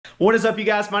What is up, you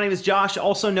guys? My name is Josh,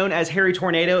 also known as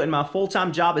Hairytornado, and my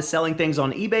full-time job is selling things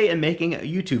on eBay and making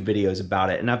YouTube videos about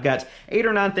it. And I've got 8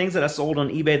 or 9 things that I sold on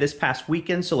eBay this past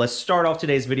weekend, so let's start off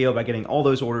today's video by getting all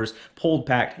those orders pulled,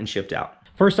 packed, and shipped out.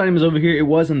 First item is over here. It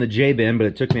was in the J bin, but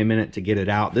it took me a minute to get it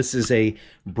out. This is a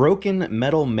broken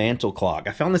metal mantle clock.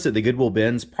 I found this at the Goodwill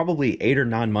bins probably 8 or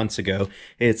 9 months ago.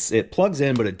 It plugs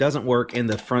in, but it doesn't work, and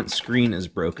the front screen is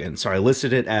broken. So I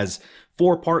listed it as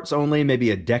 4 parts only, maybe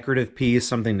a decorative piece,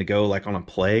 something to go like on a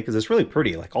play, because it's really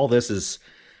pretty. Like all this is,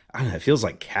 I don't know, it feels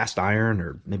like cast iron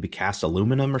or maybe cast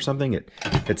aluminum or something.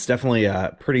 It's definitely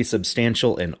pretty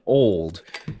substantial and old.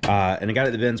 And the guy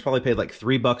at the bins probably paid like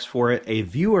 $3 for it. A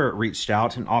viewer reached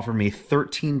out and offered me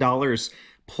 $13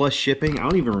 plus shipping. I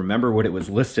don't even remember what it was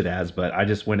listed as, but I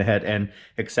just went ahead and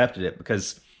accepted it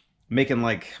because making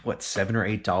like, what, $7 or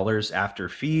 $8 after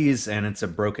fees, and it's a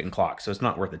broken clock, so it's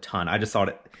not worth a ton. I just thought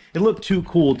it looked too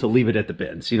cool to leave it at the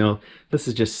bins. You know, this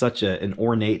is just such an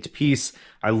ornate piece.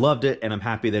 I loved it, and I'm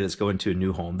happy that it's going to a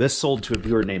new home. This sold to a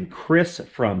viewer named Chris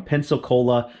from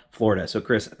Pensacola, Florida. So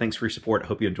Chris, thanks for your support. I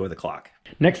hope you enjoy the clock.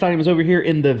 Next item is over here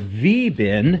in the V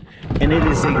bin, and it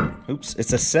is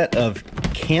it's a set of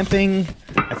camping,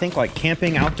 I think like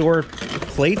camping outdoor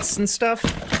plates and stuff.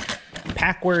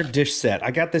 Packware dish set.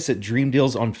 I got this at Dream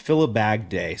Deals on Fill a Bag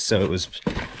Day, so it was,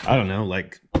 I don't know,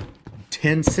 like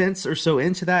 10 cents or so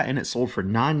into that, and it sold for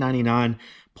 $9.99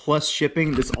 plus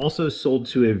shipping. This also sold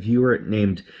to a viewer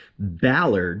named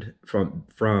Ballard from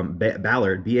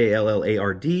Ballard,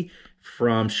 B-A-L-L-A-R-D,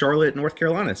 from Charlotte, North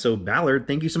Carolina. So Ballard,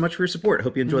 thank you so much for your support. I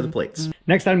hope you enjoy the plates.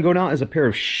 Next item going out is a pair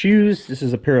of shoes. This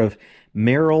is a pair of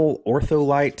Merrell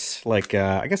Ortholite, like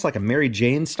I guess like a Mary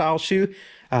Jane style shoe.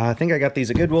 I think I got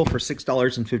these at Goodwill for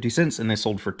 $6.50, and they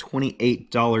sold for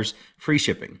 $28 free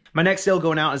shipping. My next sale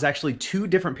going out is actually 2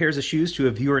 different pairs of shoes to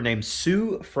a viewer named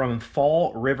Sue from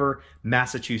Fall River,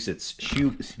 Massachusetts.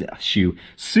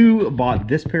 Sue bought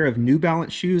this pair of New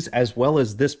Balance shoes as well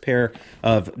as this pair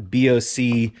of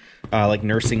BOC like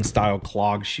nursing style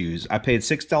clog shoes. I paid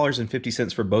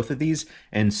 $6.50 for both of these,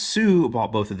 and Sue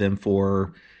bought both of them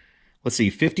for, let's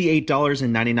see,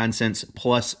 $58.99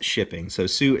 plus shipping. So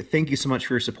Sue, thank you so much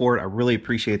for your support. I really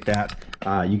appreciate that.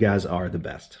 You guys are the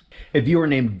best. A viewer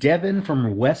named Devin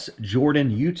from West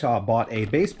Jordan, Utah bought a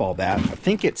baseball bat. I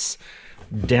think it's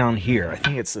down here. I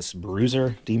think it's this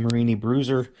Bruiser, DeMarini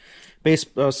Bruiser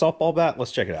softball bat.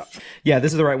 Let's check it out. Yeah,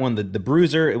 this is the right one. The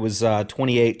Bruiser, it was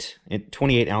 28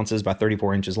 ounces by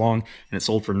 34 inches long, and it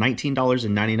sold for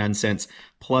 $19.99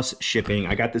 plus shipping.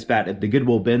 I got this bat at the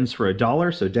Goodwill bins for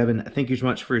 $1. So Devin, thank you so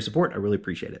much for your support. I really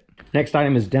appreciate it. Next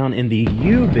item is down in the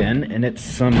U bin, and it's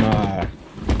some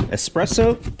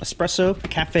espresso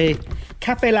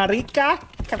Cafe La Rica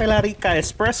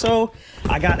espresso.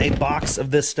 I got a box of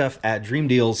this stuff at Dream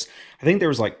Deals. I think there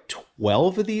was like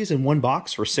 12 of these in one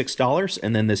box for $6,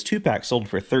 and then this 2-pack sold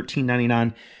for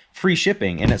 $13.99 free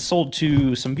shipping, and it sold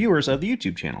to some viewers of the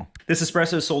YouTube channel. This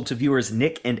espresso sold to viewers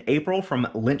Nick and April from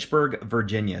Lynchburg,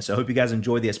 Virginia. So I hope you guys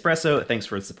enjoy the espresso. Thanks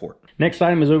for the support. Next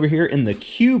item is over here in the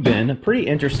Q bin. A pretty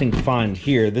interesting find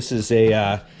here. This is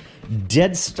a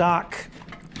dead stock,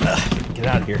 get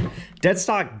out of here, dead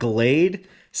stock Glade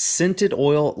scented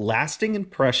oil lasting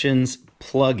impressions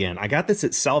plug-in. I got this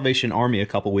at Salvation Army a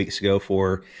couple weeks ago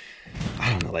for, I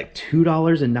don't know, like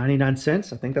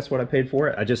 $2.99. I think that's what I paid for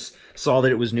it. I just saw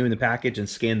that it was new in the package and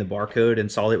scanned the barcode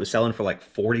and saw that it was selling for like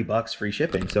 $40 free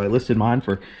shipping. So I listed mine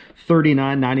for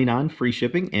 $39.99 free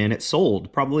shipping, and it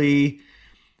sold probably,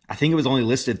 I think it was only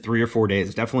listed 3 or 4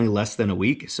 days, definitely less than a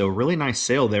week. So really nice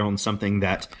sale there on something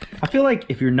that I feel like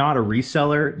if you're not a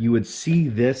reseller, you would see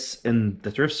this in the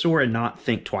thrift store and not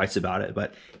think twice about it.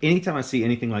 But anytime I see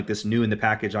anything like this new in the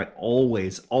package, I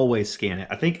always scan it.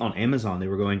 I think on Amazon they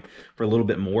were going for a little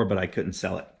bit more, but I couldn't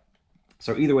sell it.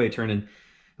 So either way, it turned in,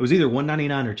 it was either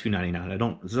 $1.99 or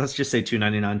 $2.99. Let's just say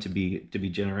 $2.99 to be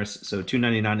generous. So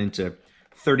 $2.99 into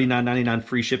 $39.99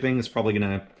 free shipping is probably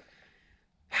gonna,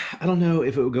 I don't know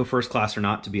if it would go first class or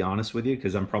not, to be honest with you,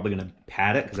 because I'm probably going to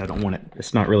pad it because I don't want it.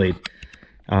 It's not really,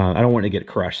 I don't want it to get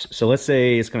crushed. So let's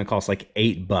say it's going to cost like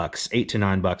 $8, $8 to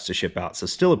 $9 to ship out. So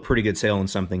still a pretty good sale on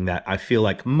something that I feel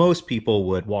like most people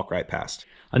would walk right past.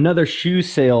 Another shoe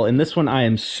sale, and this one I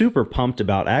am super pumped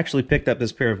about. I actually picked up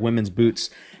this pair of women's boots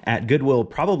at Goodwill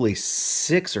probably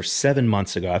 6 or 7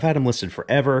 months ago. I've had them listed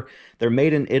forever. They're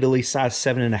made in Italy, size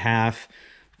 7.5.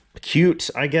 Cute,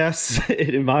 I guess,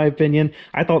 in my opinion.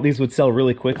 I thought these would sell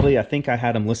really quickly. I think I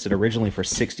had them listed originally for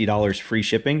 $60 free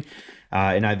shipping,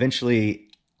 and I eventually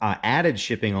added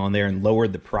shipping on there and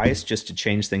lowered the price just to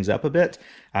change things up a bit.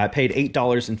 I paid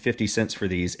 $8.50 for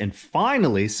these. And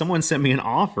finally, someone sent me an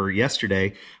offer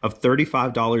yesterday of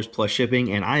 $35 plus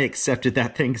shipping, and I accepted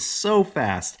that thing so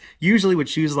fast. Usually with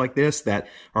shoes like this that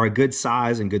are a good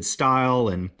size and good style,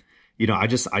 and you know, I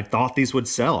thought these would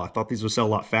sell. I thought these would sell a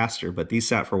lot faster, but these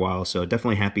sat for a while, so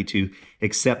definitely happy to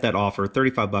accept that offer.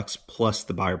 35 bucks plus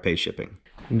the buyer pays shipping.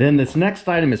 And then this next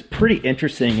item is pretty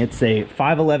interesting. It's a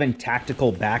 511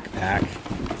 tactical backpack.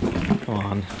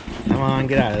 Come on,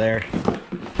 get out of there.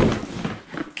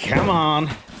 Come on.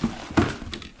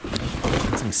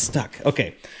 It's stuck.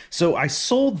 Okay, so I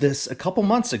sold this a couple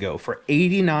months ago for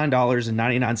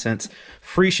 $89.99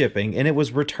 free shipping, and it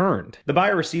was returned. The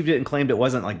buyer received it and claimed it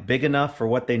wasn't like big enough for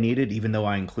what they needed, even though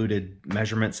I included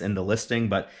measurements in the listing.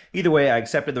 But either way, I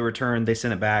accepted the return. They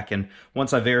sent it back, and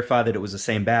once I verified that it was the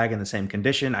same bag in the same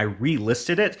condition, I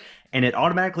relisted it, and it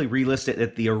automatically relisted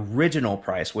at the original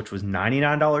price, which was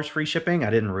 $99 free shipping.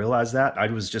 I didn't realize that. I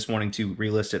was just wanting to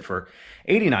relist it for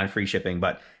 $89 free shipping,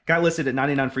 but got listed at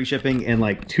 $99 free shipping, and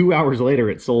like 2 hours later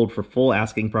it sold for full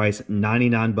asking price,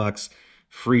 99 bucks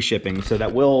free shipping. So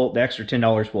that the extra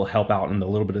 $10 will help out in the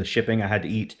little bit of the shipping I had to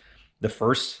eat the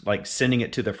first, like sending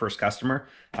it to the first customer.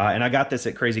 And I got this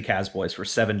at Crazy Casboys for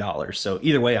 $7. So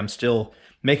either way, I'm still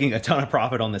making a ton of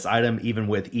profit on this item, even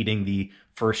with eating the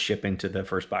first shipping to the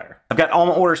first buyer. I've got all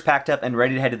my orders packed up and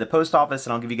ready to head to the post office,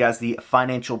 and I'll give you guys the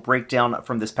financial breakdown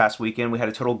from this past weekend. We had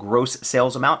a total gross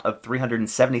sales amount of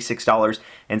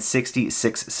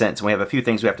 $376.66. And we have a few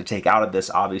things we have to take out of this,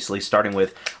 obviously, starting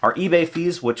with our eBay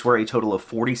fees, which were a total of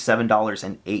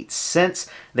 $47.08.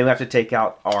 Then we have to take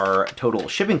out our total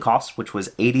shipping costs, which was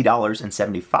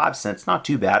 $80.75. Not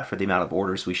too bad for the amount of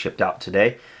orders we shipped out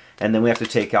today. And then we have to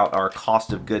take out our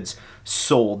cost of goods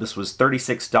sold. This was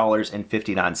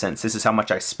 $36.59. This is how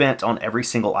much I spent on every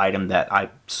single item that I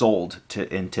sold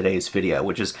in today's video,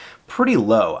 which is pretty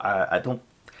low. I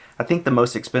think the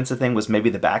most expensive thing was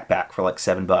maybe the backpack for like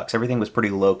 $7. Everything was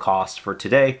pretty low cost for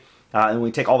today. And when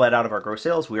we take all that out of our gross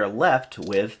sales, we are left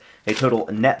with a total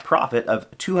net profit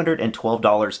of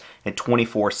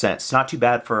 $212.24. Not too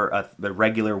bad for the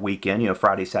regular weekend, you know,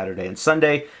 Friday, Saturday, and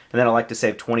Sunday. And then I like to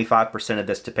save 25% of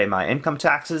this to pay my income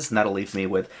taxes, and that'll leave me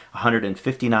with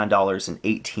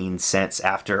 $159.18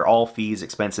 after all fees,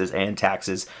 expenses, and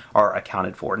taxes are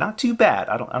accounted for. Not too bad,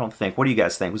 I don't think. What do you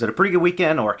guys think? Was it a pretty good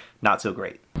weekend or not so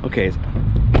great? Okay.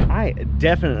 I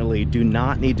definitely do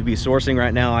not need to be sourcing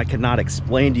right now. I cannot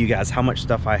explain to you guys how much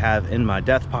stuff I have in my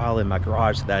death pile in my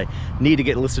garage that I need to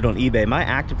get listed on eBay. My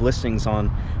active listings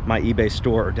on my eBay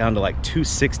store are down to like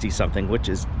 260 something, which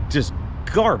is just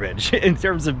garbage in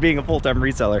terms of being a full-time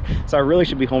reseller. So I really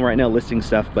should be home right now listing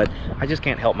stuff, but I just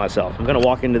can't help myself. I'm gonna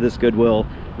walk into this Goodwill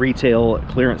retail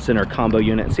clearance center combo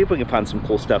unit and see if we can find some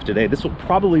cool stuff today. This will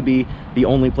probably be the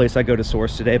only place I go to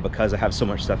source today because I have so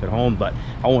much stuff at home, but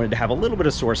I wanted to have a little bit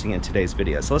of sourcing in today's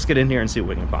video. So let's get in here and see what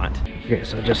we can find. Okay,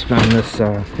 so I just found this,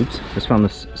 just found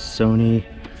this Sony,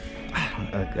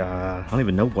 I don't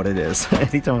even know what it is.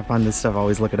 Anytime I find this stuff, I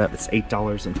always look it up. It's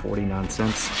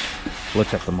 $8.49.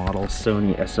 Looked up the model,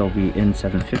 Sony SLV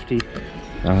N750.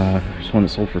 There's one that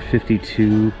sold for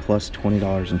 $52 plus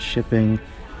 $20 in shipping.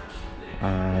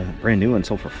 Brand new one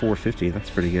sold for $450. That's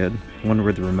pretty good. One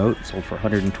with the remote sold for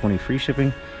 $120 free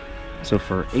shipping. So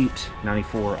for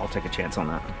 $8.94, I'll take a chance on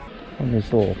that. And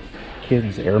these little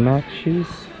kids Air Max shoes,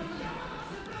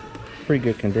 pretty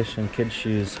good condition. Kids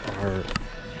shoes are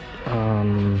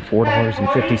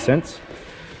 $4.50.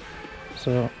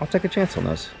 So I'll take a chance on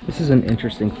those. This is an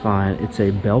interesting find. It's a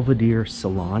Belvedere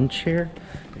salon chair.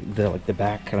 The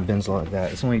back kind of bends like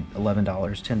that. It's only $11,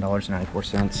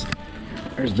 $10.94.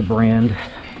 There's the brand,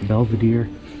 Belvedere.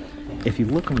 If you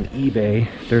look on eBay,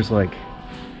 there's like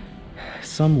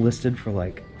some listed for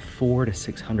like $400 to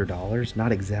 $600.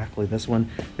 Not exactly this one.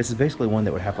 This is basically one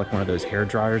that would have like one of those hair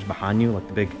dryers behind you, like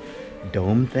the big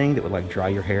dome thing that would like dry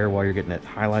your hair while you're getting it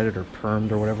highlighted or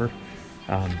permed or whatever.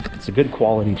 It's a good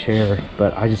quality chair,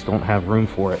 but I just don't have room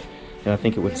for it. And I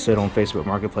think it would sit on Facebook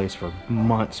Marketplace for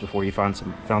months before you found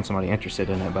somebody interested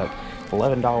in it. But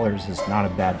 $11 is not a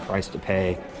bad price to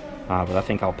pay. But I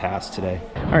think I'll pass today.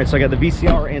 All right, so I got the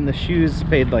VCR and the shoes,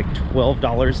 paid like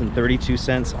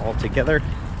 $12.32 all together.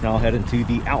 And I'll head into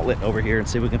the outlet over here and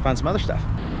see if we can find some other stuff.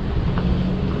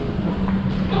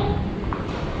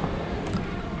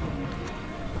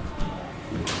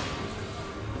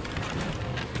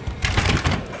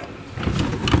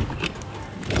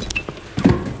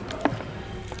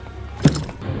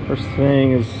 First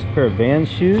thing is a pair of Vans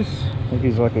shoes. I think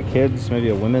these are like a kid's, maybe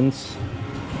a women's.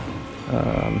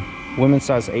 Women's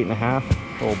size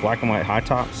 8.5, little black and white high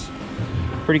tops.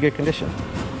 Pretty good condition.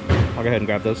 I'll go ahead and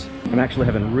grab those. I'm actually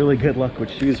having really good luck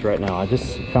with shoes right now. I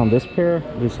just found this pair,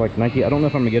 this like Nike. I don't know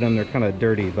if I'm gonna get them, they're kind of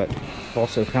dirty, but I've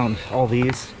also found all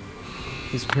these.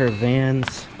 These pair of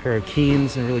Vans, pair of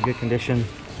Keens in really good condition.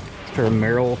 This pair of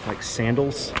Merrell like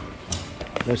sandals.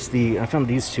 I found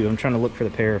these two. I'm trying to look for the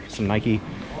pair, some Nike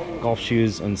golf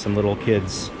shoes and some little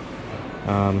kids,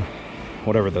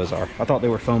 whatever those are. I thought they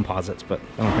were foam posits, but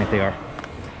I don't think they are.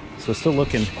 So still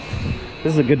looking.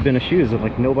 This is a good bin of shoes, and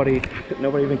like nobody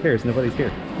even cares. Nobody's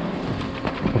here.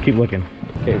 I'll keep looking.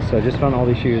 Okay, so I just found all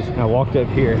these shoes, and I walked up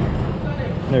here.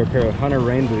 And there are a pair of Hunter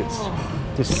rain boots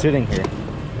just sitting here.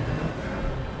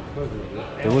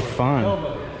 They look fine.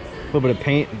 A little bit of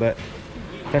paint, but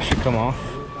that should come off.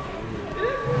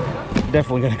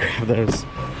 Definitely gonna grab those.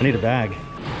 I need a bag.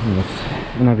 And this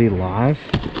NIV Live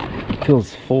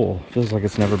feels full. Feels like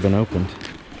it's never been opened.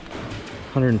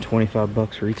 125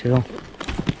 bucks retail.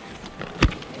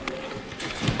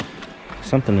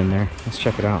 Something in there. Let's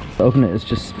check it out. Open it, it's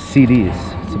just CDs.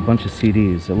 It's a bunch of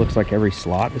CDs. It looks like every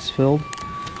slot is filled,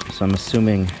 so I'm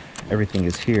assuming everything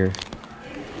is here.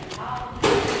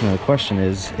 Now the question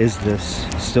is this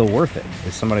still worth it?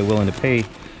 Is somebody willing to pay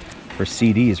for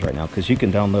CDs right now? Because you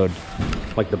can download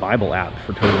like the Bible app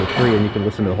for totally free, and you can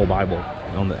listen to the whole Bible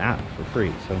on the app for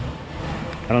free. So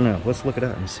I don't know. Let's look it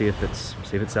up and see if it's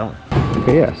selling.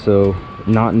 Okay, yeah. So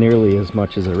not nearly as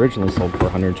much as it originally sold for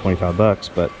 125 bucks,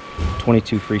 but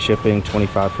 22 free shipping,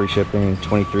 25 free shipping,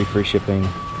 23 free shipping,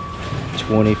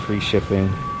 20 free shipping.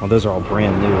 Well, those are all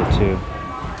brand new too.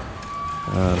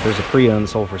 There's a pre-owned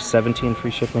sold for 17 free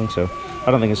shipping, so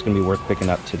I don't think it's going to be worth picking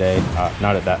up today.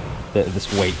 Not at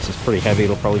this weight. It's pretty heavy.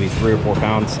 It'll probably be 3 or 4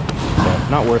 pounds, so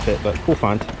not worth it, but cool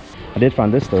find. I did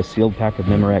find this though, sealed pack of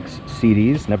Memorex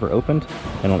CDs, never opened,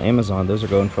 and on Amazon those are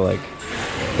going for like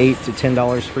 $8 to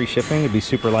 $10 free shipping. It'd be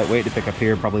super lightweight to pick up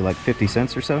here, probably like 50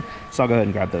 cents or so. So I'll go ahead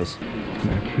and grab those.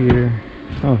 Back here,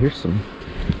 oh, here's some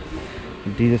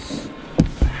Adidas.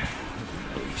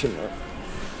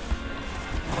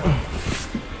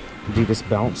 Adidas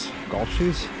Bounce golf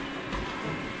shoes.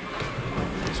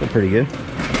 So pretty good.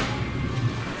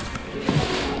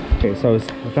 Okay, so I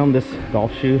found this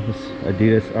golf shoe, this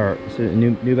Adidas, or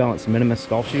New Balance Minimus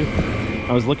golf shoe.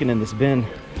 I was looking in this bin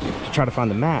to try to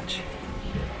find the match,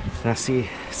 and I see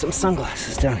some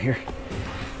sunglasses down here.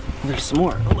 There's some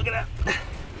more. Oh, look at that.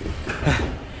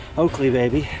 Oakley,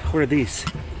 baby. What are these?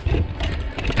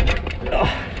 Oh,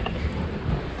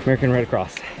 American Red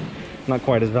Cross. Not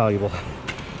quite as valuable,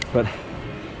 but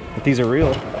if these are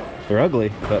real, they're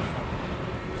ugly, but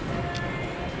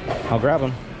I'll grab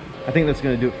them. I think that's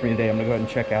going to do it for me today. I'm going to go ahead and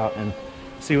check out and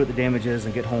see what the damage is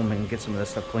and get home and get some of this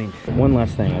stuff cleaned. One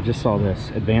last thing, I just saw this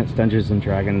Advanced Dungeons and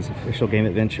Dragons Official Game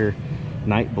Adventure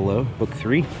Night Below, Book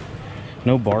 3.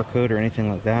 No barcode or anything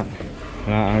like that.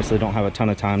 And I honestly don't have a ton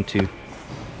of time to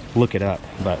look it up,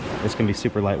 but it's going to be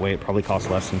super lightweight. It probably costs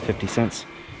less than 50 cents.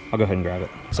 I'll go ahead and grab it.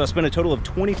 So I spent a total of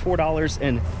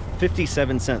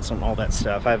 $24.57 on all that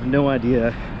stuff. I have no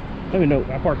idea. Let me know.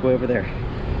 I parked way over there.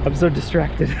 I'm so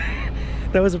distracted.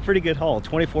 That was a pretty good haul.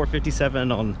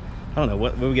 $24.57 on, I don't know,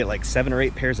 what we get, like 7 or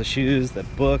 8 pairs of shoes, the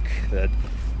book, the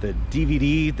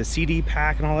DVD, the CD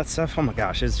pack, and all that stuff. Oh my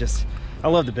gosh, it's just, I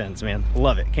love the bins, man.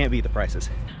 Love it. Can't beat the prices.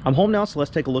 I'm home now, so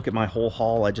let's take a look at my whole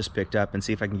haul I just picked up and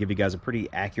see if I can give you guys a pretty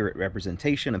accurate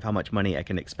representation of how much money I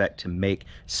can expect to make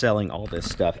selling all this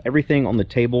stuff. Everything on the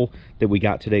table that we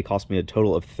got today cost me a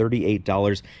total of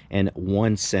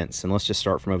 $38.01. And let's just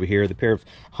start from over here. The pair of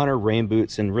Hunter rain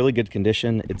boots in really good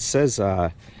condition. It says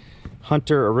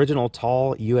Hunter Original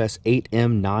Tall US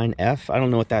 8M9F. I don't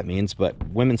know what that means, but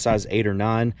women's size 8 or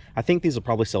 9. I think these will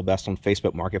probably sell best on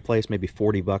Facebook Marketplace, maybe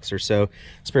 40 bucks or so.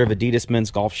 This pair of Adidas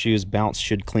men's golf shoes, Bounce,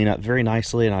 should clean up very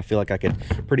nicely, and I feel like I could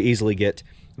pretty easily get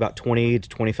about $20 to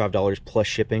 $25 plus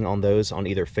shipping on those on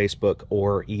either Facebook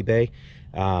or eBay.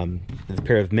 The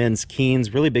pair of men's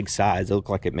Keens, really big size. They look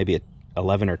like it maybe a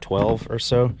 11 or 12 or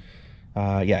so.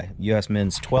 Yeah, US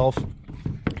men's 12.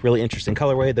 Really interesting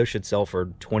colorway. Those should sell for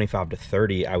 25 to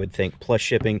 30, I would think, plus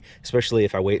shipping, especially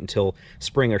if I wait until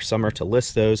spring or summer to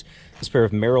list those. This pair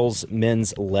of Merrell's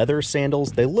men's leather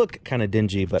sandals, they look kind of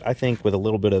dingy, but I think with a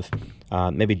little bit of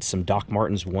maybe some Doc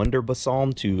Martens Wonder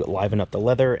Balsam to liven up the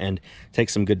leather and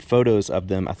take some good photos of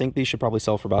them, I think these should probably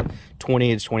sell for about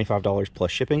 $20 to $25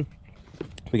 plus shipping.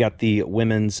 We got the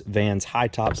women's Vans high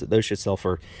tops. Those should sell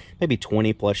for maybe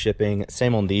 20 plus shipping.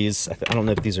 Same on these. I don't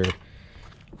know if these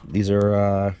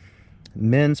are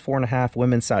men's 4.5,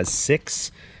 women's size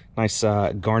 6. Nice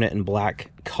garnet and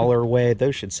black colorway.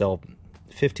 Those should sell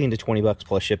 15 to 20 bucks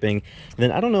plus shipping. And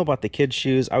then I don't know about the kids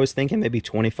shoes. I was thinking maybe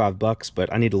 25 bucks,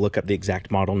 but I need to look up the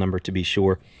exact model number to be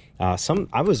sure.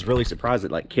 I was really surprised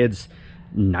that like kids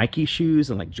Nike shoes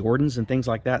and like Jordans and things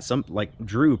like that. Some like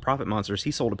Drew Profit Monsters,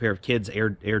 he sold a pair of kids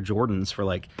Air Jordans for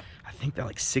like, I think they're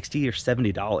like $60 or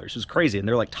 $70. It was crazy, and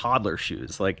they're like toddler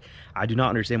shoes. Like, I do not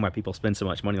understand why people spend so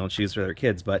much money on shoes for their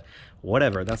kids, but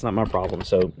whatever, that's not my problem.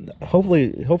 So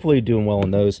hopefully doing well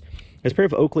on those. There's a pair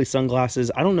of Oakley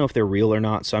sunglasses. I don't know if they're real or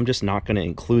not, so I'm just not going to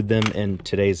include them in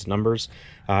today's numbers.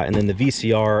 And then the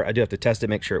VCR, I do have to test it,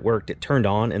 make sure it worked. It turned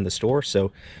on in the store,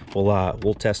 so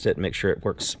we'll test it and make sure it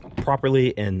works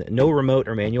properly, and no remote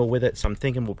or manual with it. So I'm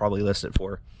thinking we'll probably list it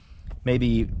for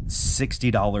maybe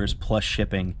 $60 plus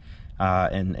shipping,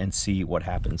 and see what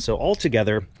happens. So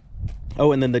altogether,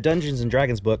 oh, and then the Dungeons and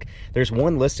Dragons book, there's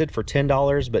one listed for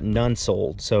 $10, but none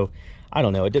sold. So I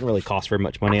don't know, it didn't really cost very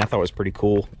much money. I thought it was pretty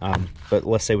cool, but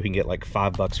let's say we can get like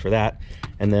 $5 for that.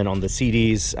 And then on the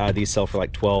CDs, these sell for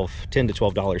like $10 to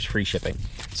 $12 free shipping.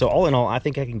 So all in all, I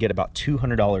think I can get about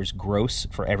 $200 gross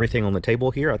for everything on the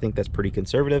table here. I think that's pretty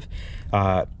conservative.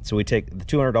 So we take the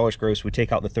 $200 gross, we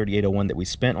take out the $38.01 that we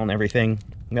spent on everything,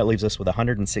 and that leaves us with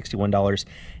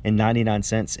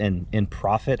 $161.99 in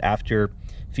profit after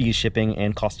fees, shipping,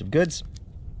 and cost of goods.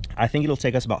 I think it'll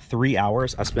take us about 3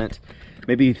 hours. I spent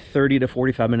maybe 30 to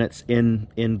 45 minutes in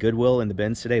Goodwill in the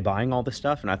bins today buying all this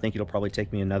stuff, and I think it'll probably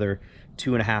take me another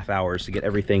 2.5 hours to get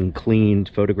everything cleaned,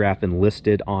 photographed, and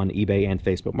listed on eBay and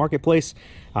Facebook Marketplace.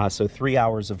 So 3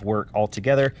 hours of work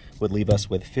altogether would leave us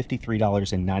with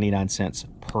 $53.99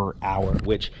 per hour,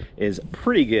 which is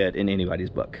pretty good in anybody's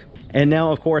book. And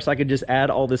now, of course, I could just add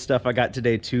all this stuff I got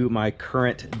today to my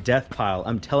current death pile.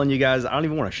 I'm telling you guys, I don't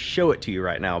even want to show it to you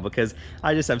right now because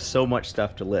I just have so much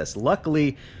stuff to list.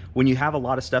 Luckily, when you have a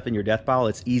lot of stuff in your death pile,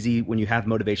 it's easy. When you have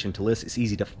motivation to list, it's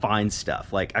easy to find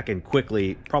stuff. Like, I can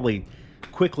probably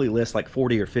quickly list like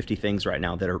 40 or 50 things right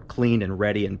now that are cleaned and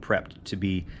ready and prepped to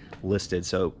be listed.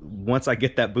 So once I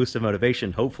get that boost of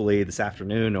motivation, hopefully this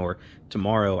afternoon or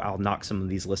tomorrow, I'll knock some of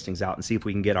these listings out and see if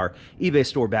we can get our eBay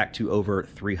store back to over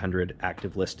 300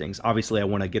 active listings. Obviously, I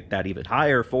want to get that even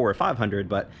higher, 400 or 500,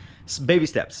 but baby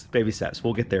steps, baby steps.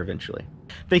 We'll get there eventually.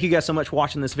 Thank you guys so much for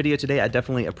watching this video today. I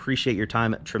definitely appreciate your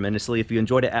time tremendously. If you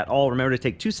enjoyed it at all, remember to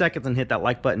take 2 seconds and hit that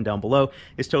like button down below.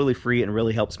 It's totally free and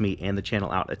really helps me and the channel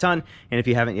out a ton. And if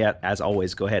you haven't yet, as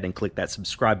always, go ahead and click that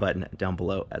subscribe button down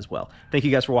below as well. Thank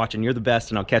you guys for watching. You're the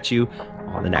best, and I'll catch you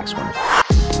on the next one.